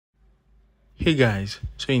Hey guys,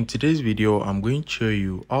 so in today's video I'm going to show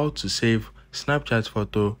you how to save Snapchat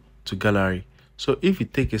photo to gallery. So if you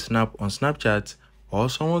take a snap on Snapchat or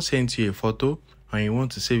someone sends you a photo and you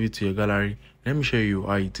want to save it to your gallery, let me show you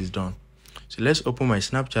how it is done. So let's open my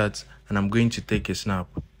Snapchat and I'm going to take a snap.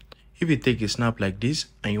 If you take a snap like this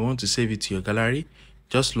and you want to save it to your gallery,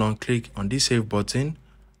 just long click on this save button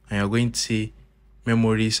and you're going to see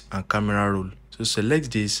memories and camera roll. So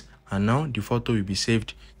select this and now the photo will be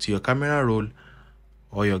saved to your camera roll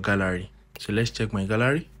or your gallery. So let's check my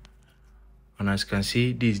gallery, and as you can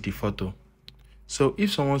see, this is the photo. So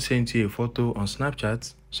if someone sends you a photo on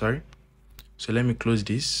Snapchat, so let me close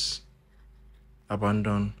this,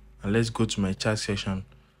 abandon, and let's go to my chat section.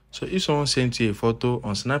 So if someone sends you a photo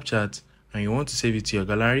on Snapchat and you want to save it to your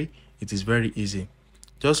gallery, it is very easy.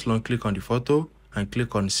 Just long click on the photo and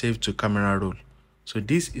click on save to camera roll. So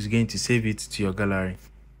this is going to save it to your gallery.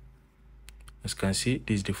 As you can see,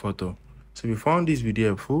 this is the photo. So if you found this video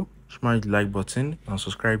helpful, smash the like button and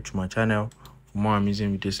subscribe to my channel for more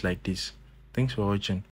amazing videos like this. Thanks for watching.